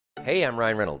Hey, I'm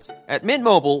Ryan Reynolds. At Mint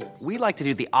Mobile, we like to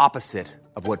do the opposite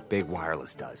of what Big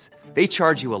Wireless does. They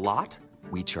charge you a lot,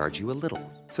 we charge you a little.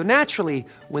 So naturally,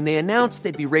 when they announced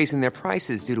they'd be raising their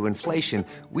prices due to inflation,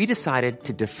 we decided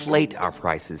to deflate our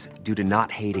prices due to not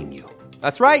hating you.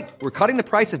 That's right. We're cutting the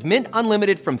price of Mint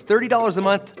Unlimited from $30 a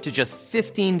month to just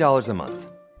 $15 a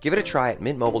month. Give it a try at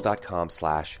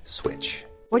mintmobile.com/switch.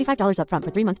 $45 up front for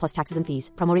 3 months plus taxes and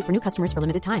fees. Promo rate for new customers for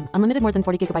limited time. Unlimited more than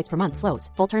 40 gigabytes per month. Slows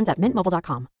full terms at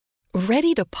mintmobile.com.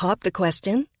 Ready to pop the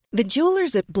question? The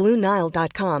jewelers at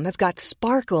BlueNile.com have got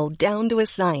sparkle down to a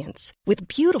science with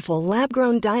beautiful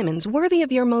lab-grown diamonds worthy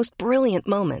of your most brilliant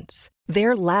moments.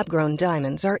 Their lab-grown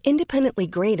diamonds are independently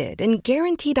graded and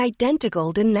guaranteed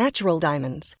identical to natural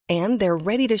diamonds, and they're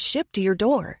ready to ship to your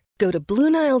door. Go to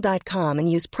BlueNile.com and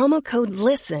use promo code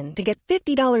LISTEN to get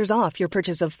 $50 off your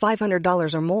purchase of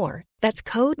 $500 or more. That's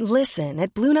code LISTEN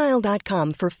at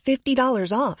BlueNile.com for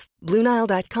 $50 off.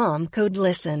 BlueNile.com, code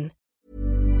LISTEN.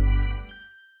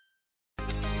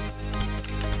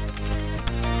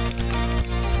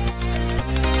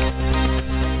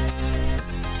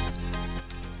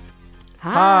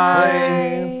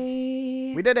 Hi.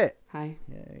 We did it. Hi.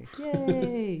 Yay.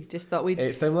 Yay. Just thought we'd...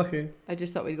 Eighth time lucky. I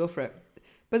just thought we'd go for it.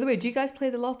 By the way, do you guys play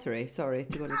the lottery? Sorry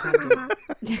to go on a tangent.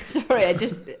 Sorry, I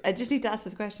just need to ask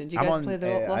this question. Do you guys play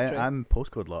the lottery? I'm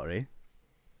postcode lottery.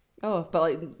 Oh, but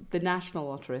like the national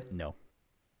lottery? No.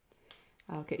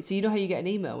 Okay, so you know how you get an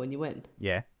email when you win?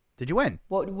 Yeah. Did you win?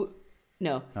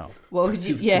 No. Oh. What would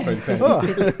you... Yeah.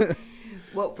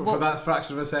 For that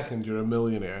fraction of a second, you're a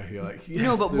millionaire. You're like, yes,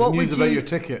 no, but there's what news would about you... your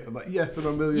ticket. I'm like, yes, I'm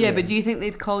a millionaire. Yeah, but do you think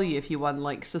they'd call you if you won,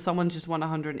 like, so someone just won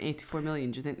 184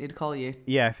 million, do you think they'd call you?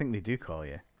 Yeah, I think they do call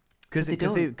you. But they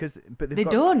don't.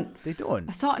 They don't.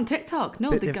 I saw it on TikTok.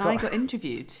 No, the guy got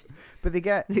interviewed. But they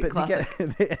get... Classic.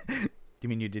 You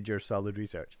mean you did your solid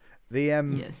research?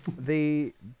 Yes.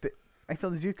 I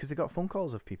thought they do because they got phone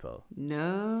calls of people.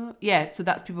 No. Yeah, so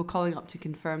that's people calling up to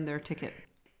confirm their ticket.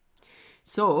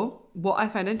 So, what I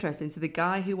found interesting, so the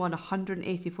guy who won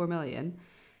 184 million,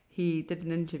 he did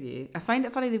an interview. I find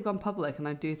it funny they've gone public, and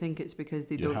I do think it's because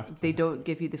they don't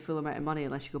give you the full amount of money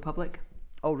unless you go public.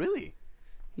 Oh, really?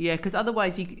 Yeah, because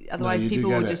otherwise people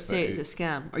will just say it's a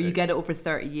scam, or you get it over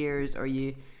 30 years, or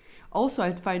you... Also,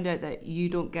 I found out that you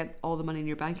don't get all the money in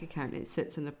your bank account. It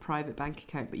sits in a private bank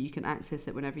account, but you can access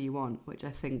it whenever you want, which I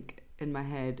think in my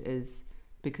head is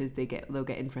because they'll get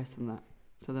interest on that.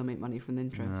 So they'll make money from the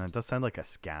interest. It does sound like a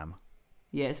scam.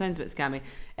 Yeah, it sounds a bit scammy.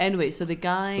 Anyway, so the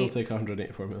guy... Still take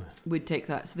 184 million. Would take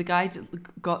that. So the guy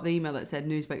got the email that said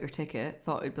news about your ticket,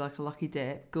 thought it'd be like a lucky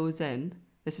dip, goes in.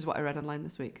 This is what I read online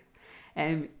this week.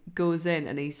 Goes in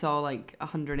and he saw like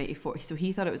 184. So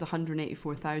he thought it was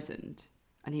 184,000.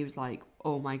 And he was like,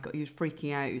 oh my God, he was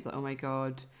freaking out. He was like, oh my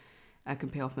God, I can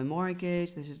pay off my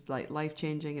mortgage. This is like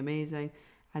life-changing, amazing.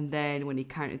 And then when he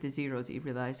counted the zeros, he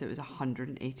realised it was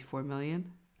 184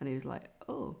 million. And he was like,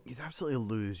 oh. You'd absolutely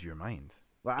lose your mind.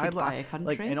 Could buy a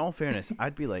country. Like, in all fairness,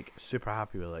 I'd be like super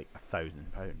happy with like £1,000.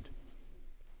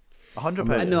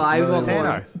 £100. No, I want more.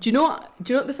 Hours. Do you know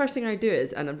what the first thing I do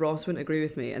is, and Ross wouldn't agree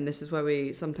with me, and this is why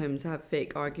we sometimes have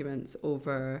fake arguments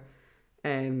over,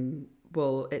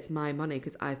 well, it's my money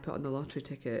because I've put on the lottery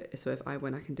ticket, so if I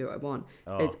win, I can do what I want.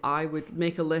 Is I would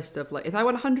make a list of, like, if I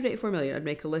won 184 million, I'd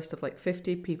make a list of like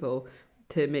 50 people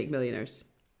to make millionaires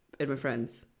in my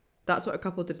friends. That's what a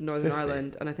couple did in Northern 50?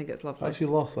 Ireland, and I think it's lovely. That's you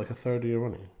lost like a third of your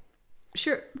money.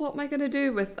 Sure, what am I going to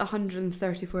do with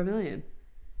 134 million?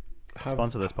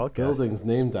 Sponsor this podcast. Buildings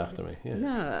named after me. Yeah.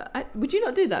 No, would you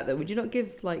not do that though? Would you not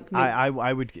give like? I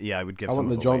would. Yeah, I would give. I want some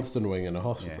the away. Johnston wing in a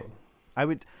hospital. Yeah. I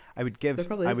would give. I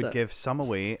would that. give some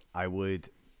away. I would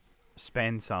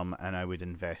spend some, and I would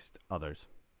invest others.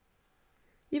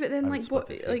 Yeah, but then like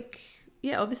what? it. Like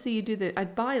yeah, obviously you do the.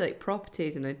 I'd buy like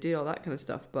properties and I'd do all that kind of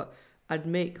stuff, but I'd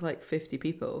make like 50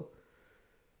 people.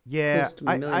 Yeah, close to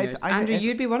me millionaires. Andrew,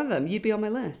 you'd be one of them. You'd be on my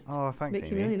list. Oh, thanks, Make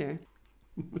you a millionaire.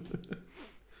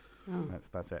 Oh.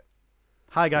 That's it.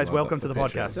 Hi guys, welcome to the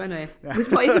podcast. So anyway,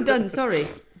 we've not even done. Sorry,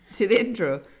 to the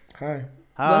intro. Hi.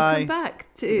 Welcome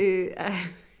back to.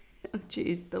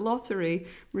 The lottery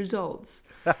results.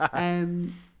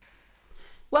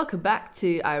 Welcome back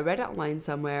to I Read It Online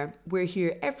Somewhere. We're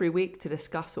here every week to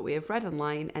discuss what we have read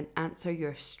online and answer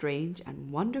your strange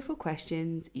and wonderful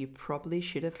questions you probably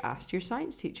should have asked your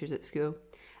science teachers at school.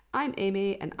 I'm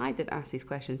Amy and I didn't ask these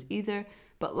questions either,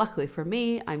 but luckily for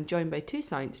me, I'm joined by two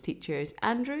science teachers,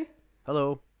 Andrew.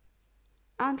 Hello.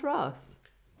 And Ross.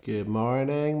 Good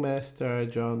morning, Mr.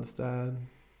 Johnston.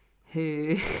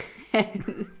 Who...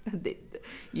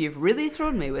 You've really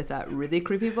thrown me with that really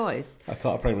creepy voice. I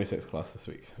taught a primary 6 class this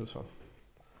week. It was fun.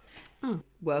 Oh,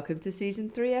 welcome to season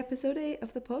 3, episode 8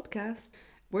 of the podcast.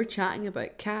 We're chatting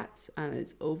about Cats, and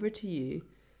it's over to you,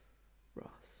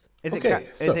 Ross. Is Okay,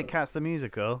 it so- is it Cats the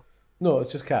musical? No,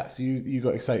 it's just Cats. You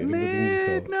got excited with the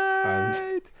musical, and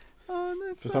Midnight on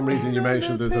the for some reason you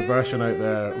mentioned there's a version out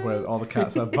there Pier. where all the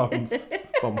cats have bums,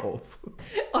 bumholes.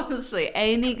 Honestly,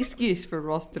 any excuse for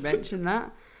Ross to mention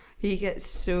that, he gets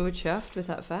so chuffed with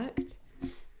that fact.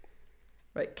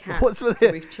 Right, Cats. What's with So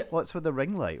the we've What's with the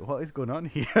ring light? What is going on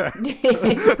here?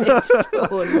 it's It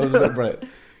phone. was a bit bright.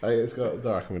 It's got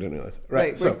dark and we didn't realise. Right,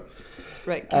 Right, so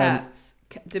Right, cats.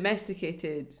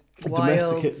 Domesticated,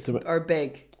 wild, Domesticate- or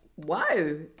big.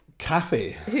 Wow.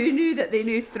 cafe. Who knew that they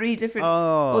knew 3 different...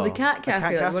 Oh, the cat a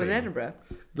cafe, cat like one in cafe. Edinburgh.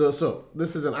 So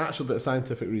this is an actual bit of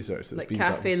scientific research that's Like been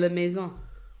Café done. La Maison.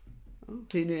 Oh,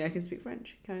 who knew I can speak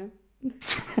French? Carry on.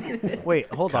 Wait,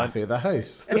 hold on. Cafe the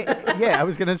house. Yeah, I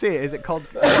was gonna say, is it called?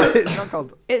 It's not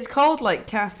called. It's called like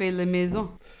Café La Maison.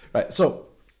 Right, so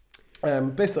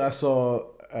basically I saw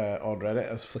on Reddit,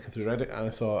 I was flicking through Reddit and I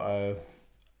saw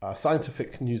a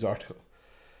scientific news article.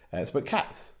 It's about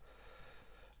cats.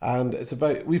 And it's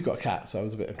about, we've got a cat, so I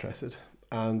was a bit interested.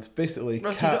 And basically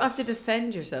Ross, cats... you don't have to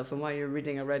defend yourself on why you're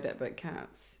reading a Reddit about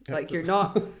cats. Like you're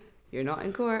not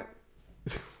in court.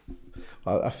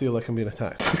 I feel like I'm being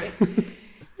attacked.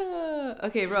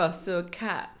 Okay, Ross. So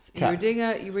cats. Cats.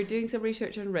 You were doing some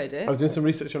research on Reddit. I was doing some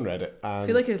research on Reddit and I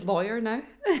feel like his lawyer now.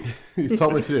 you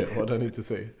taught me through it. What do I need to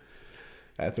say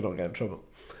to not get in trouble?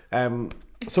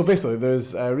 So basically,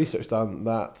 there's research done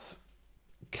that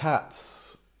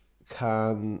cats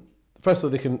can.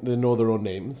 Firstly, they know their own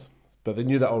names, but they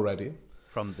knew that already.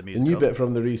 From the The musical. new bit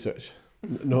from the research,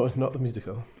 no, not the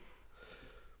musical.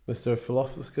 Mr.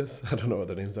 Philophagus, I don't know what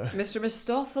their names are. Mr.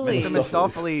 Mistopheles. Mr.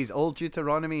 Mistopheles, Old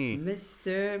Deuteronomy.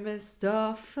 Mr.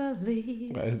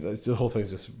 Mistopheles. The whole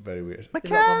thing's just very weird. My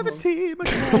They're not cavity, my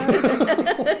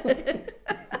cavity.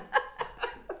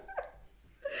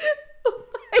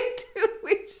 Why do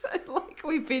we sound like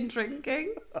we've been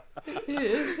drinking? our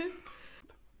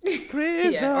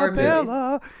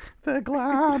Grisabella, the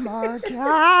glamour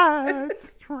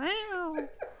cats.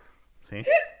 See?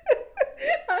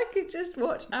 I could just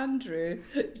watch Andrew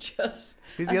just.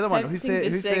 Who's the other one? What's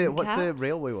attempting to sing the Cats.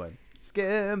 railway one?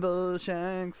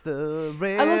 Skimbleshanks, the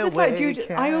railway I love the fact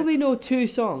I cat. only know 2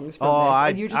 songs from Oh, this,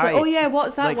 and you're just like, oh yeah,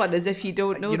 what's that like, one? As if you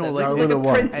don't know you know, them. like- This I is like a know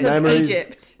one. Prince of Memories.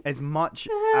 Egypt. As much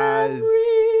as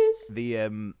Memories. the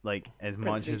as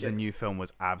much of as the Egypt. new film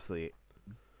was absolutely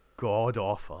god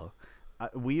awful,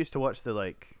 we used to watch the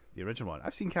original one.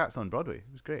 I've seen Cats on Broadway. It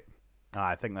was great.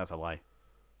 I think that's a lie.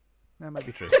 That might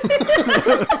be true. That's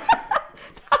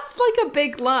like a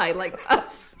big lie. Like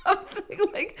that's something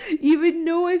like you would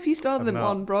know if you saw them not.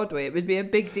 on Broadway. It would be a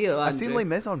big deal. I've Andrew. seen Les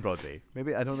Mis on Broadway.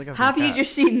 Maybe I don't think I've Have seen you Cats.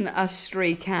 just seen a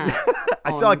stray cat I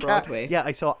on saw a Broadway? cat. Yeah,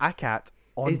 I saw a cat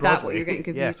on Is Broadway. that what you're getting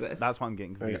confused Yeah, with? That's what I'm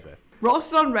getting confused with.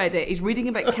 Ross on Reddit is reading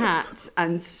about cats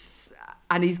and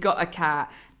he's got a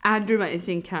cat. Andrew might have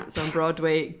seen Cats on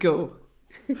Broadway. Go.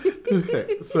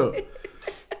 Okay, so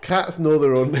cats know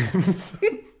their own names.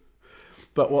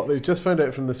 But what they've just found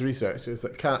out from this research is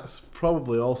that cats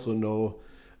probably also know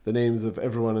the names of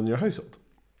everyone in your household,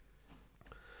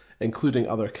 including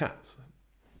other cats,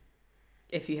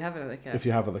 If you have another cat. if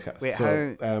you have other cats. Wait,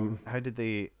 so, how did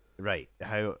they? Right,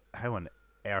 how on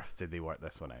earth did they work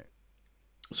this one out?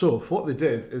 So what they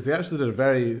did is they actually did a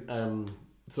very.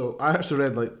 So I actually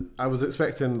read I was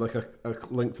expecting a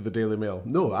link to the Daily Mail.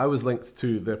 No, I was linked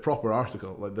to the proper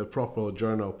article, like the proper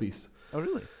journal piece. Oh,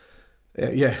 really?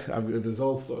 There's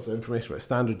all sorts of information about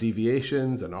standard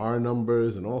deviations and R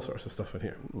numbers and all sorts of stuff in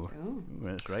here. Ooh,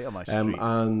 that's right on my street.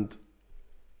 And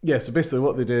yeah, so basically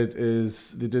what they did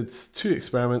is they did 2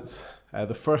 experiments.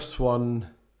 The first one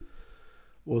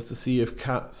was to see if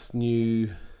cats knew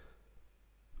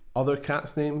other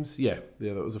cats' names. Yeah,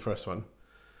 that was the first one.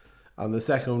 And the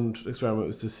second experiment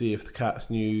was to see if the cats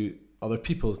knew other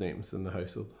people's names in the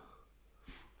household.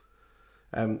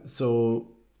 So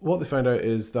what they found out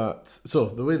is that, so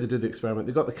the way they did the experiment,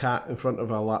 they got the cat in front of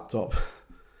a laptop.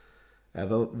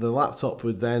 The laptop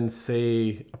would then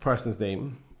say a person's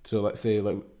name. So let's say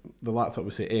the laptop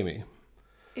would say Amy.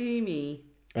 Amy.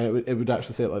 And it would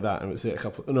actually say it like that, and it would say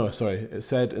it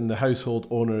said in the household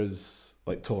owner's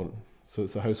tone. So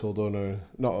it's a household owner,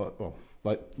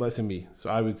 let's say me. So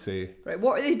I would say... Right,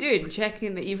 what are they doing?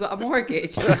 Checking that you've got a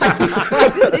mortgage?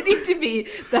 Why does it need to be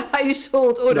the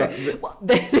household owner? No,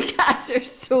 the cats are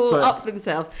so up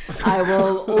themselves. I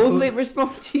will only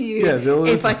respond to you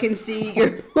if I can see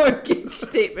your mortgage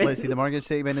statement. Let's see the mortgage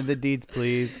statement and the deeds,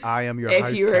 please. I am your If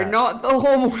house you are cat. not the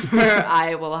homeowner,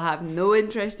 I will have no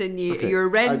interest in you. Okay, You're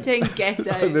renting, get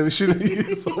out. Maybe we shouldn't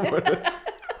use somewhere.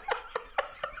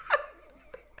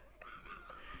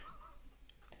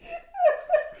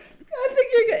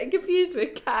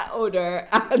 confused with cat owner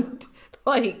and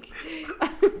like.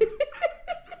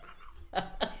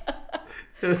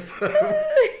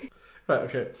 Right,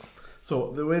 okay.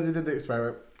 So the way they did the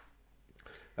experiment,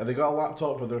 they got a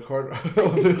laptop with the recorder of the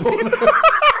owner.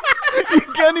 You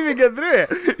can't even get through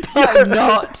it. But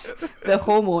not the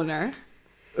homeowner.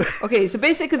 Okay, so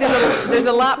basically there's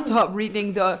a laptop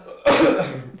reading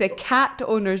the cat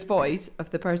owner's voice of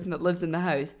the person that lives in the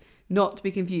house, not to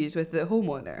be confused with the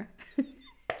homeowner.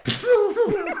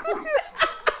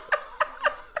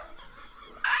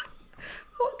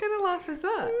 What kind of laugh is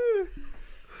that?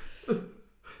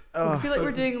 I feel like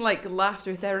we're doing like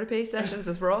laughter therapy sessions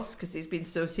with Ross because he's been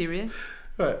so serious.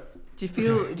 Right. Do you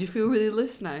feel really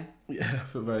loose now? Yeah, I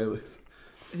feel very loose.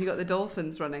 Have you got the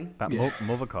dolphins running? That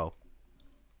Movicol.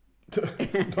 Not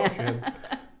again.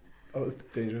 Oh, it's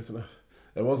dangerous enough.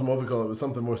 It wasn't Movicol, it was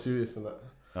something more serious than that.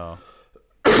 Oh.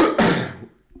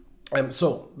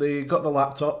 So they got the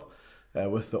laptop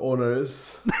with the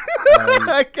owners.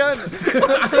 I can't.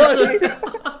 Sorry.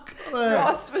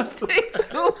 Ross was doing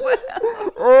so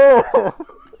well. Oh.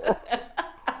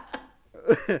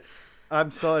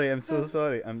 I'm sorry. I'm so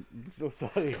sorry. I'm so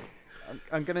sorry.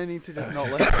 I'm gonna need to just not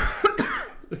listen.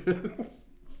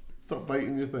 Stop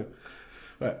biting your thing.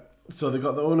 Right. So they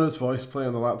got the owner's voice playing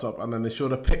on the laptop, and then they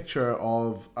showed a picture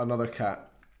of another cat.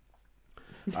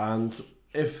 And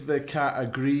if the cat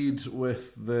agreed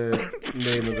with the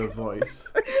name of the voice,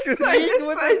 Sorry,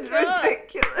 this sounds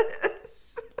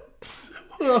ridiculous.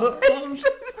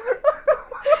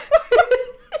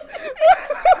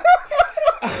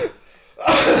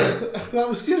 That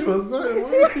was good, wasn't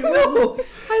it? No,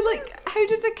 how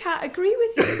does a cat agree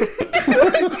with you?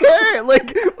 Yeah,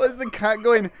 like, was the cat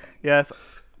going, yes,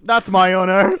 that's my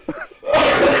owner.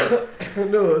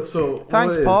 No, so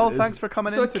Thanks, what Paul. is Thanks for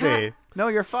coming So in a today. cat- No,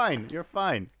 you're fine. You're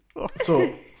fine.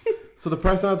 So the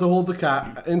person had to hold the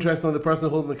cat. Interestingly, the person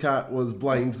holding the cat was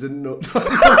blind, didn't know.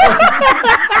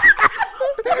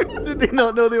 Did they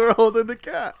not know they were holding the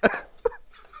cat?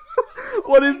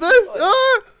 What is this?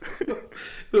 Ah!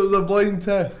 It was a blind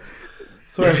test.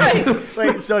 Sorry.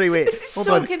 Wait, sorry, wait. This is Hold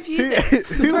so on. confusing.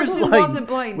 Who The was person blind? wasn't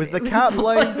blind. Was the It was cat a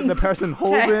blind and the blind person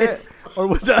holding test. it, or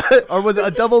was it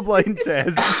a double blind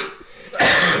test?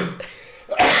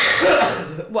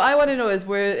 What I want to know is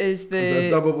where is It was a the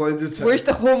double-blinded test. where's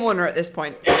the homeowner at this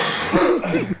point?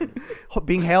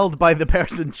 Being held by the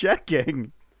person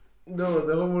checking. No,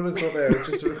 the homeowner's not there. It's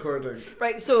just a recording.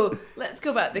 Right, so let's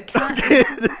go back. The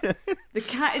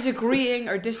cat is agreeing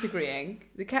or disagreeing.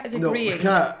 The cat is No, agreeing. the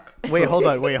cat. Wait, hold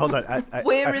on. Where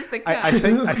is the cat? I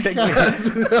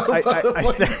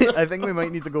think we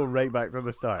might need to go right back from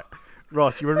the start.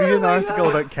 Ross, you were reading an my article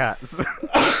God. about cats.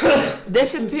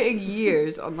 This is putting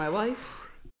years on my life.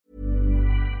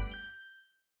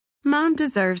 Mom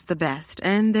deserves the best,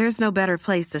 and there's no better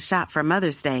place to shop for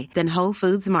Mother's Day than Whole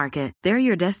Foods Market. They're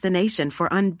your destination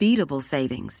for unbeatable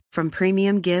savings, from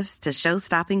premium gifts to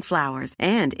show-stopping flowers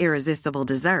and irresistible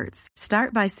desserts.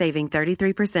 Start by saving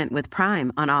 33% with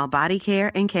Prime on all body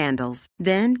care and candles.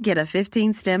 Then get a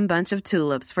 15-stem bunch of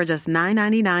tulips for just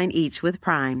 $9.99 each with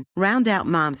Prime. Round out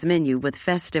Mom's menu with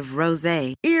festive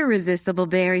rosé, irresistible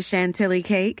berry chantilly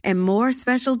cake, and more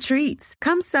special treats.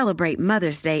 Come celebrate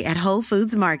Mother's Day at Whole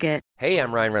Foods Market. Hey,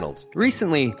 I'm Ryan Reynolds.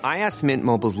 Recently, I asked Mint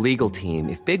Mobile's legal team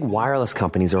if big wireless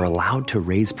companies are allowed to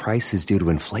raise prices due to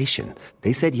inflation.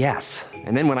 They said yes.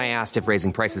 And then when I asked if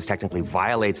raising prices technically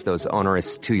violates those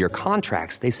onerous 2-year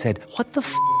contracts, they said, "What the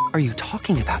f*** are you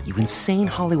talking about, you insane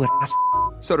Hollywood ass?"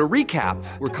 So to recap,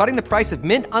 we're cutting the price of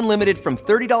Mint Unlimited from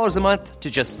 $30 a month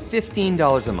to just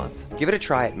 $15 a month. Give it a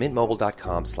try at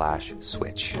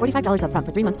mintmobile.com/switch. $45 up front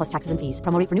for 3 months plus taxes and fees.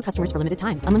 Promo rate for new customers for limited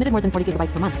time. Unlimited more than 40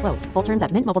 gigabytes per month. Slows full terms at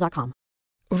mintmobile.com.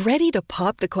 Ready to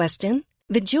pop the question?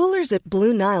 The jewelers at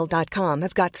BlueNile.com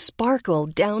have got sparkle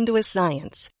down to a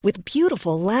science with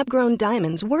beautiful lab-grown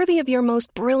diamonds worthy of your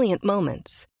most brilliant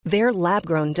moments. Their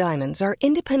lab-grown diamonds are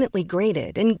independently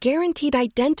graded and guaranteed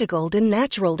identical to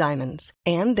natural diamonds,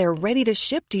 and they're ready to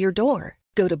ship to your door.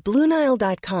 Go to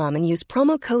BlueNile.com and use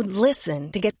promo code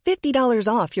LISTEN to get $50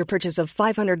 off your purchase of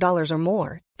 $500 or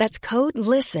more. That's code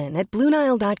LISTEN at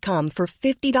BlueNile.com for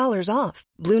 $50 off.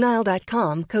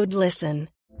 BlueNile.com, code LISTEN.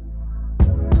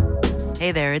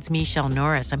 Hey there, it's Michelle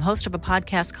Norris. I'm host of a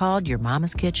podcast called Your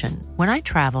Mama's Kitchen. When I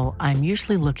travel, I'm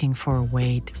usually looking for a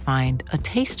way to find a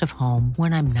taste of home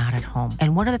when I'm not at home.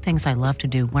 And one of the things I love to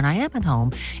do when I am at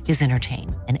home is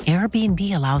entertain. And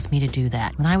Airbnb allows me to do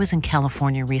that. When I was in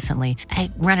California recently, I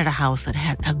rented a house that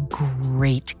had a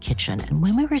great kitchen. And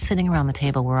when we were sitting around the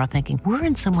table, we're all thinking, we're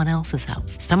in someone else's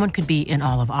house. Someone could be in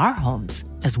all of our homes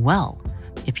as well.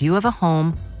 If you have a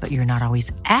home, but you're not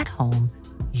always at home,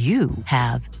 you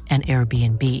have an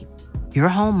Airbnb. Your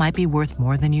home might be worth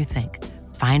more than you think.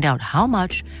 Find out how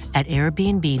much at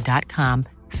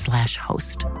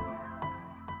airbnb.com/host.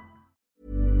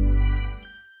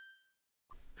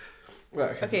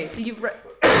 Right, Okay, so you've read.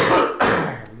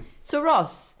 So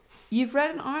Ross, you've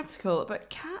read an article about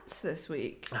cats this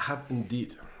week. I have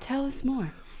indeed. Tell us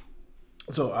more.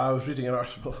 So I was reading an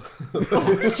article.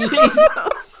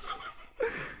 Jesus.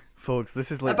 Folks,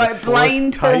 this is like About the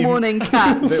blind fourth time hormoning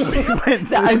cats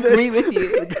that agree with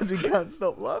you. because we can't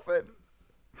stop laughing.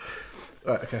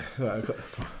 Right, okay, right, I've got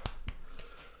this one.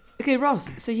 Okay, Ross,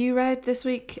 so you read this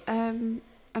week an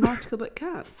article about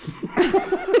cats.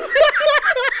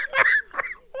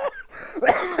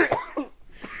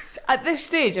 At this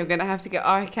stage, I'm going to have to get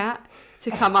our cat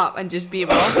to come up and just be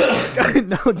Ross.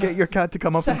 No, get your cat to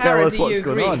come up and Sahara, tell us do what's you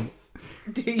going agree? on.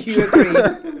 Do you agree?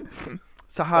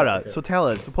 Sahara, so tell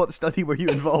us, what study were you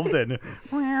involved in?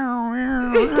 Oh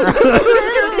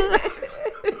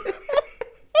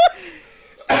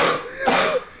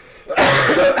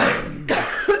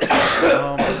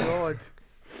my god.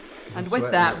 And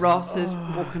with that, Ross has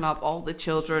woken up all the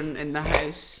children in the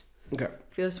house. Okay.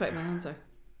 Feel the sweat in my hands are.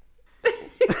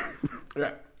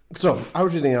 Right. So I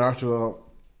was reading an article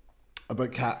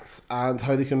about cats and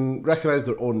how they can recognise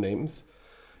their own names.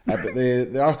 But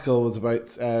the article was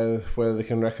about whether they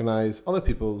can recognise other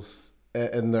people's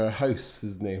in their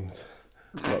house's names.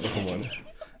 Not the home one.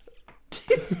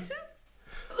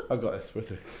 I've got this. We're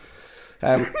through.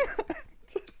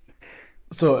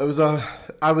 So it was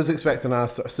I was expecting a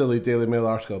sort of silly Daily Mail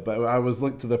article, but I was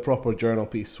linked to the proper journal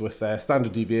piece with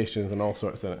standard deviations and all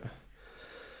sorts in it.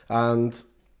 And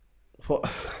what?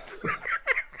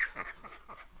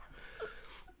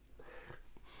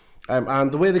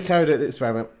 And the way they carried out the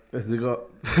experiment is they got.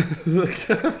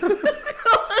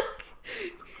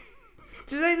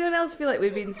 Does anyone else feel like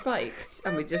we've been spiked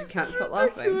and we just can't stop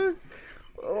laughing?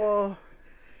 Oh.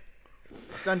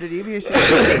 Standard deviation.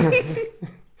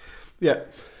 Yeah.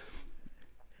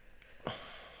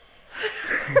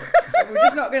 We're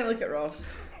just not going to look at Ross.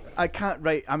 I can't,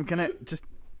 right, I'm gonna just...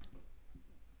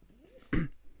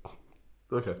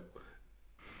 Okay.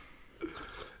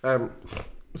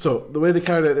 So the way they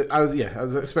carried out, I was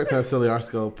expecting a silly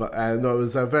article, but no, it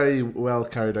was a very well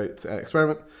carried out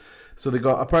experiment. So they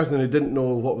got a person who didn't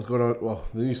know what was going on. Well,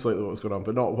 they knew slightly what was going on,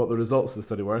 but not what the results of the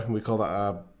study were. And we call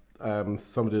that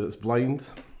somebody that's blind.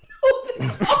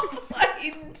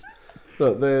 Blind.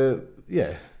 No,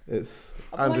 it's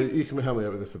Andrew. You can help me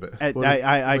out with this a bit.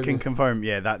 I can confirm.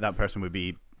 Yeah, that person would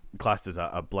be classed as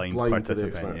a blind to the participant.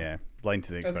 experiment. Yeah, blind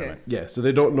to the experiment. Okay. Yeah, so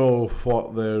they don't know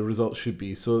what the results should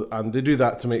be. So, and they do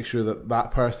that to make sure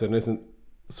that person isn't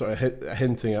sort of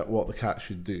hinting at what the cat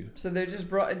should do. So they're just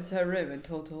brought into a room and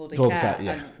told to hold a Told the cat, cat,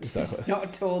 yeah, and exactly.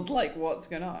 not told like what's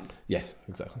going on. Yes,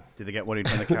 exactly. Do they get worried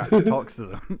when the cat talks to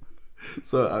them?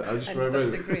 So I just And remember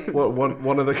stops agreeing.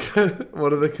 one of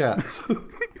the cats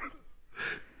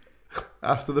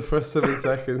after the first 7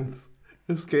 seconds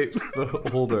escapes the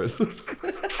holders.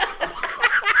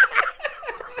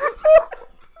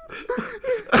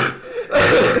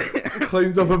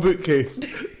 Climbed up a bookcase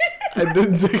and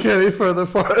didn't take any further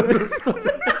part of the study.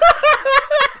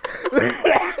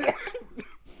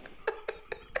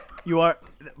 You are...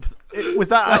 Was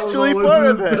that actually part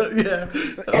of it? Yeah,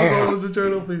 that was all in the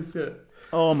journal piece, yeah.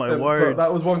 Oh my But word.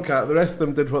 that was one cat. The rest of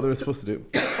them did what they were supposed to do.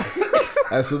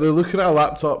 So they're looking at a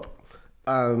laptop,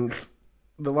 and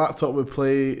the laptop would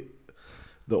play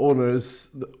the owner's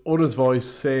voice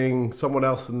saying someone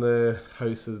else in the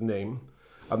house's name,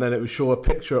 and then it would show a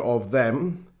picture of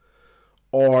them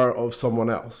or of someone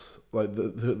else, like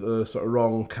the sort of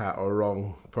wrong cat or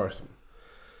wrong person.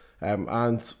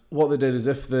 And what they did is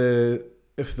if the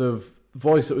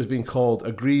voice that was being called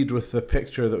agreed with the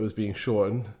picture that was being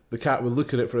shown, the cat would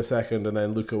look at it for a second and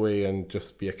then look away and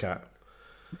just be a cat.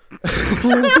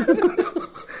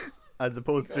 As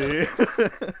opposed to...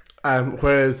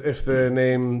 Whereas if the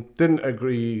name didn't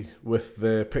agree with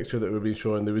the picture that was being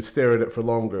shown, they would stare at it for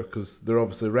longer because they're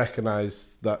obviously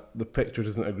recognised that the picture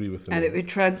doesn't agree with the And name. it would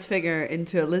transfigure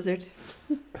into a lizard.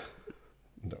 No.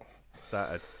 Is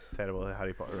that a terrible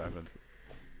Harry Potter reference?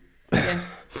 Yeah,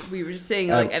 we were just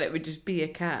saying and it would just be a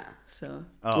cat. So.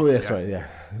 Oh yes, right, yeah.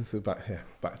 So back to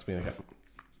being a cat.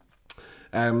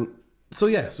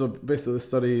 So basically, the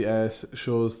study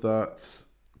shows that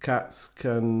cats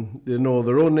they know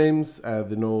their own names,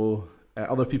 they know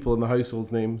other people in the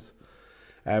household's names,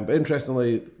 but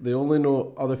interestingly, they only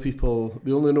know other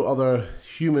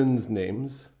humans'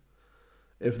 names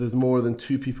if there's more than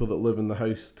 2 people that live in the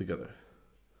house together.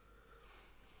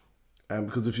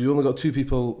 Because if you only got 2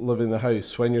 people living in the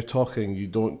house, when you're talking, you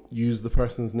don't use the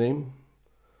person's name.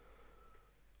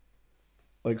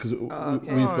 Like, because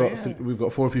okay. we've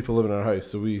got 4 people living in our house,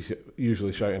 so we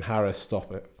usually shout in Harris,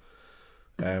 stop it.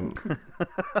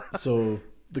 So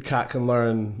the cat can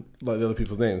learn like the other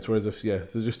people's names. Whereas if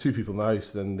there's just 2 people in the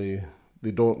house, then they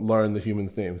don't learn the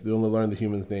humans' names. They only learn the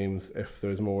humans' names if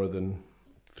there's more than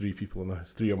 3 people in the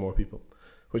house, 3 or more people,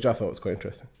 which I thought was quite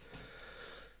interesting.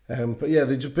 But yeah,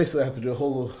 they just basically had to do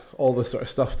all this sort of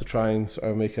stuff to try and sort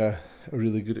of make a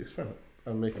really good experiment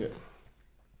and make it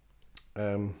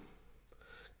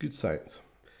good science.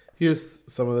 Here's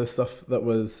some of the stuff that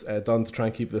was done to try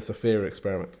and keep this a fair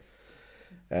experiment.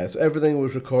 So everything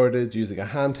was recorded using a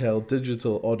handheld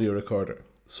digital audio recorder,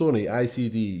 Sony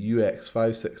ICD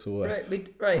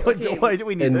UX560F. Right. Okay. Why do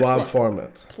we need in this? WAV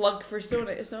format. Plug for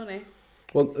Sony.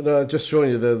 Well, no, just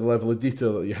showing you the level of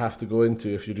detail that you have to go into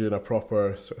if you're doing a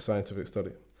proper sort of scientific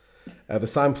study. The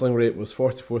sampling rate was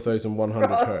 44,100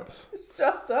 hertz.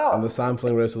 Shut up. And the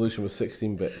sampling resolution was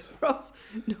 16 bits. Ross,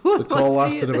 no The call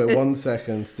lasted about 1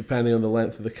 second, depending on the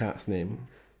length of the cat's name.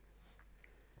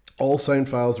 All sound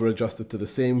files were adjusted to the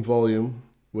same volume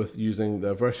with using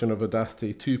the version of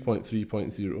Audacity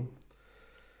 2.3.0.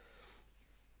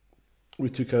 We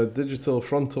took a digital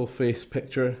frontal face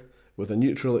picture with a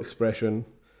neutral expression,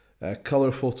 a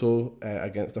colour photo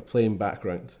against a plain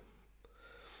background.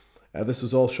 This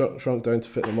was all shrunk down to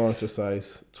fit the monitor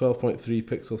size, 12.3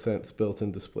 pixel sense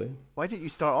built-in display. Why didn't you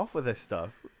start off with this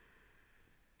stuff?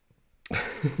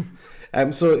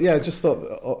 So yeah, I just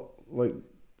thought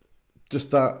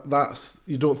that's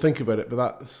you don't think about it, but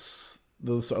that's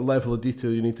the sort of level of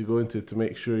detail you need to go into to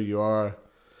make sure you are.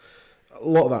 A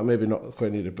lot of that maybe not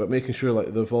quite needed, but making sure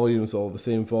like the volume's all the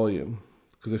same volume.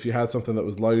 Because if you had something that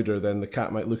was louder, then the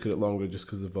cat might look at it longer just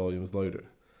because the volume is louder.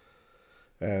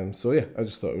 So yeah, I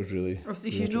just thought it was really. Ross,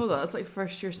 you should know that. It's like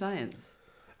first year science.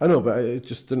 I know, but I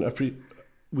just didn't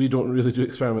we don't really do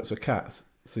experiments with cats,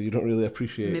 so you don't really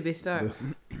appreciate. Maybe start.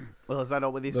 Well, is that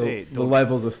not what they say? The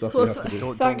levels of stuff you have to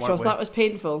do. Thanks, Ross. That was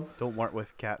painful. Don't work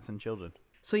with cats and children.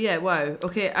 So yeah, wow.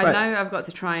 Okay, and Right. now I've got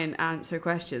to try and answer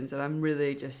questions, and I'm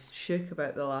really just shook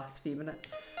about the last few minutes.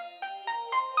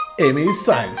 Amy's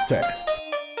science test.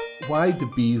 Why do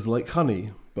bees like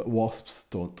honey, but wasps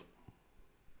don't?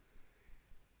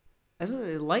 I don't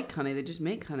really like honey. They just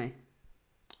make honey.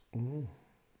 I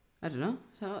don't know.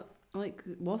 Is that not like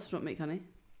wasps don't make honey?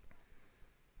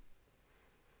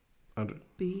 Andrew?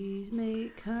 Bees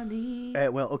make honey.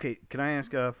 Well, okay. Can I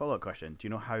ask a follow-up question? Do you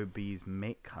know how bees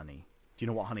make honey? Do you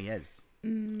know what honey is?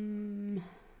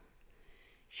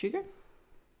 Sugar?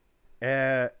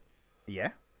 Yeah.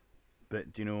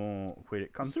 But do you know where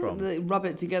it comes So from? they rub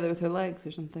it together with their legs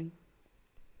or something.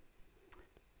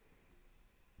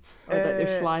 Or like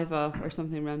their saliva or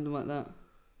something random like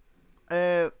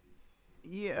that.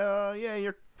 Yeah,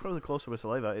 you're probably closer with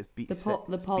saliva. It's bee The sick.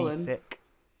 pollen. Bee sick.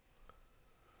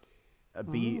 A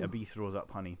bee throws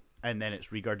up honey, and then it's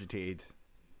regurgitated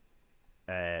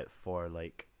for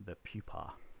like the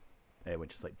pupa,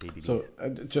 which is like baby bees. So,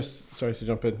 just sorry to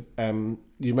jump in.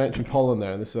 You mentioned pollen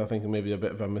there, and this is, I think, maybe a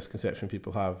bit of a misconception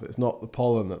people have. It's not the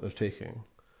pollen that they're taking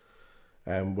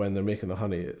when they're making the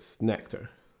honey. It's nectar.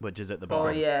 Which is at the Oh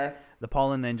bottom. yeah. The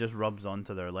pollen then just rubs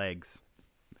onto their legs.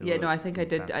 Yeah, no, I think I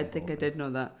did. I think I did know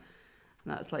that.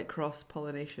 That's like cross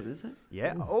pollination, is it?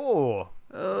 Yeah. Oh.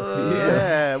 Oh.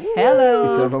 Yeah. Woo. You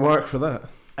Hello. can have a mark for that.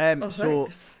 So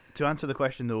thanks. to answer the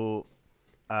question though,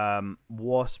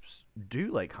 wasps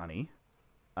do like honey,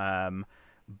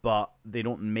 but they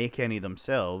don't make any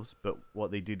themselves. But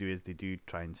what they do is they do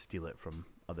try and steal it from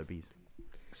other bees.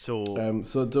 So,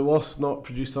 So do wasps not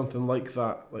produce something like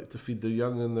that, like to feed their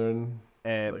young in their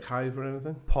like hive or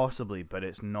anything? possibly, but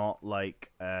it's not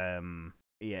like they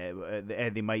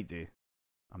might do.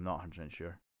 I'm not 100%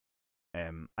 sure.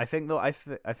 I think though I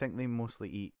think they mostly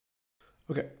eat.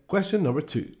 Okay, question number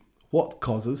 2. What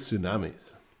causes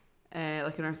tsunamis?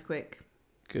 Like an earthquake.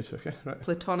 Good, okay, right.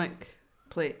 Platonic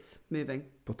plates moving.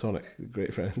 Platonic,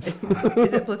 great friends.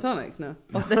 Is it platonic? No.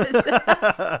 Oh,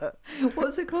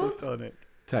 what's it called?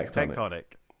 Tectonic.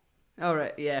 Oh,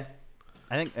 right, yeah.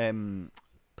 I think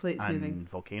Plates and moving.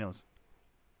 volcanoes.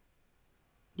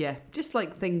 Yeah, just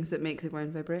like things that make the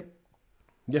ground vibrate.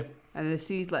 Yeah. And the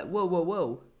sea's like, whoa, whoa,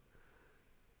 whoa.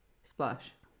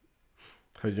 Splash.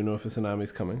 How do you know if a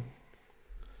tsunami's coming?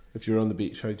 If you're on the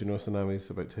beach, how do you know a tsunami's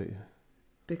about to hit you?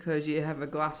 Because you have a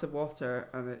glass of water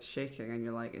and it's shaking and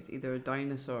you're like, it's either a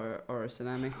dinosaur or a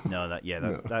tsunami. No,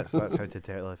 that's how to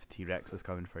tell if T-Rex is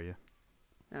coming for you.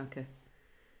 Okay.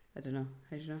 I don't know.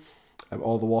 How do you know?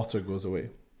 All the water goes away.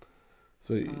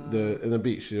 So in the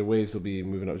beach, the waves will be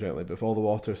moving up gently, but if all the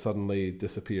water suddenly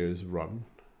disappears, run.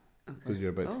 Because you're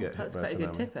about to get hit That's by a quite tsunami. a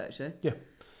good tip, actually. Yeah.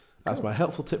 That's my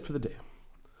helpful tip for the day.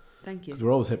 Thank you. Because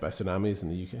we're always hit by tsunamis in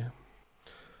the UK.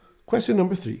 Question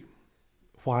number 3.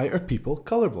 Why are people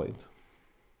colourblind?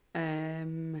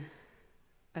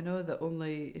 I know that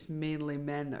it's mainly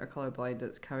men that are colourblind.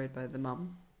 It's carried by the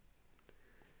mum.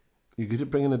 You're good at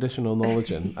bringing additional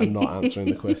knowledge in and not answering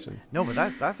the questions. No, but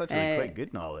that's actually quite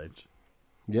good knowledge.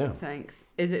 Yeah. Thanks.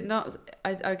 Is it not?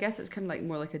 I guess it's kind of like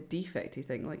more like a defecty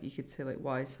thing. Like you could say, like,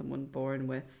 why is someone born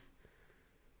with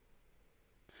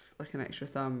like an extra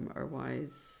thumb, or why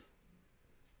is,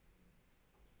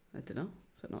 I don't know.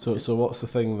 So what's the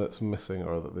thing that's missing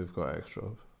or that they've got extra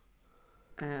of?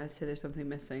 I'd say there's something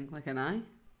missing, like an eye.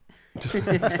 No,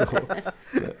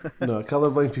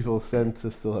 colourblind people tend to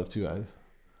still have 2 eyes.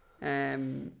 I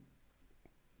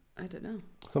don't know.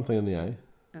 Something in the eye.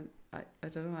 I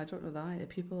don't know. I don't know the eye. The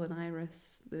pupil and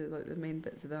iris, the main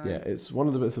bits of the eye. Yeah, it's one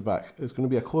of the bits of the back. It's going to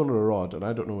be a cone or a rod, and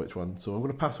I don't know which one. So I'm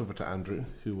going to pass over to Andrew,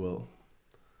 who will.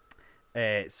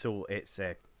 So it's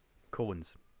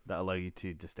cones that allow you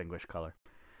to distinguish colour.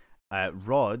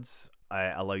 Rods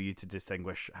allow you to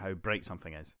distinguish how bright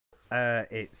something is.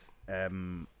 It's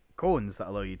cones that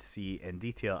allow you to see in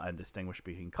detail and distinguish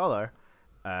between colour,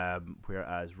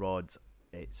 whereas rods,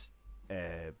 it's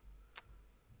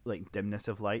like dimness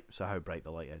of light, so how bright the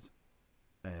light is.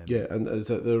 Yeah, and is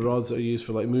it the rods that are used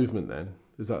for like movement then?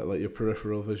 Is that like your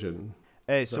peripheral vision?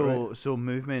 So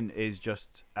movement is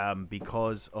just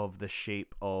because of the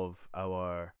shape of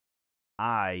our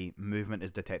eye, movement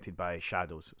is detected by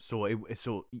shadows. So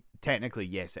technically,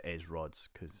 yes, it is rods,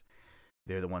 because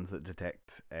they're the ones that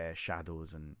detect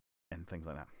shadows and things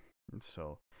like that.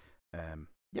 So,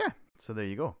 so there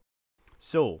you go.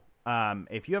 So,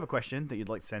 if you have a question that you'd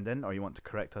like to send in, or you want to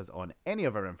correct us on any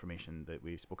of our information that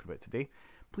we've spoken about today,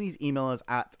 please email us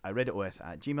at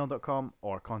ireaditos@gmail.com,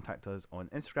 or contact us on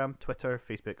Instagram, Twitter,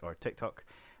 Facebook, or TikTok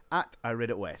at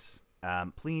ireaditos.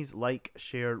 Please like,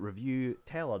 share, review,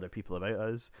 tell other people about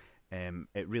us.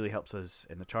 It really helps us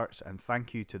in the charts, and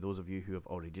thank you to those of you who have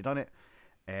already done it.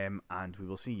 And we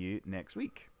will see you next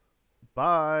week.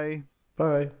 Bye.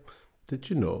 Bye. Did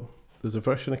you know there's a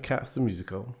version of Cats the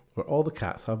Musical where all the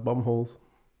cats have bum holes?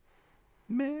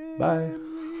 Bye.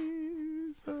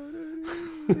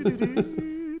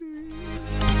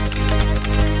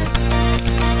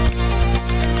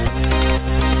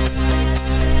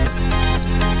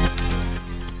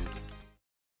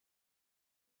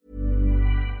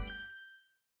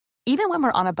 Even when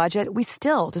we're on a budget, we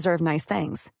still deserve nice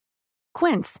things.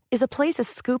 Quince is a place to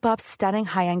scoop up stunning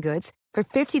high-end goods for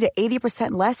 50 to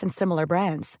 80% less than similar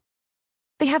brands.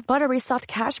 They have buttery soft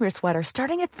cashmere sweaters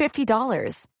starting at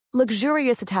 $50,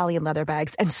 luxurious Italian leather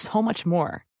bags, and so much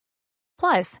more.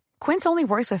 Plus, Quince only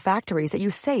works with factories that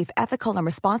use safe, ethical, and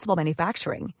responsible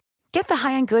manufacturing. Get the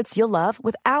high-end goods you'll love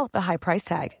without the high price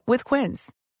tag with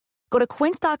Quince. Go to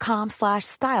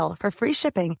quince.com/style for free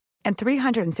shipping and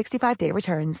 365-day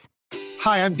returns.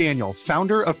 Hi, I'm Daniel,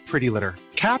 founder of Pretty Litter.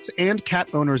 Cats and cat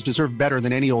owners deserve better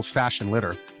than any old-fashioned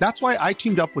litter. That's why I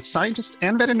teamed up with scientists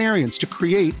and veterinarians to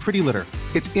create Pretty Litter.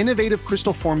 Its innovative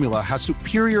crystal formula has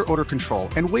superior odor control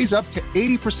and weighs up to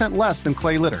 80% less than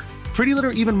clay litter. Pretty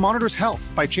Litter even monitors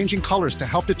health by changing colors to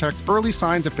help detect early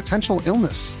signs of potential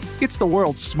illness. It's the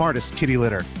world's smartest kitty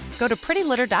litter. Go to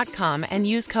prettylitter.com and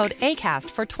use code ACAST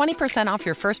for 20% off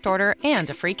your first order and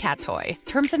a free cat toy.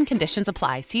 Terms and conditions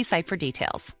apply. See site for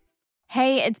details.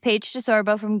 Hey, it's Paige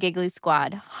DeSorbo from Giggly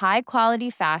Squad. High quality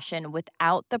fashion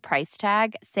without the price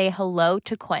tag. Say hello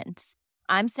to Quince.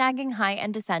 I'm snagging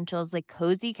high-end essentials like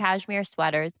cozy cashmere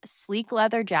sweaters, sleek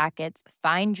leather jackets,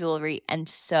 fine jewelry, and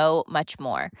so much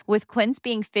more. With Quince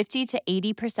being 50 to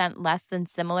 80% less than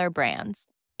similar brands.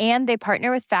 And they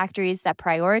partner with factories that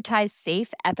prioritize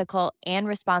safe, ethical, and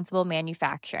responsible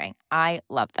manufacturing. I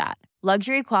love that.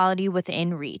 Luxury quality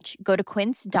within reach. Go to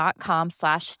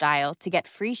quince.com/style to get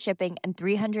free shipping and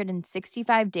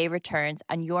 365-day returns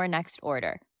on your next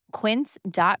order.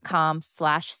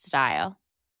 Quince.com/style.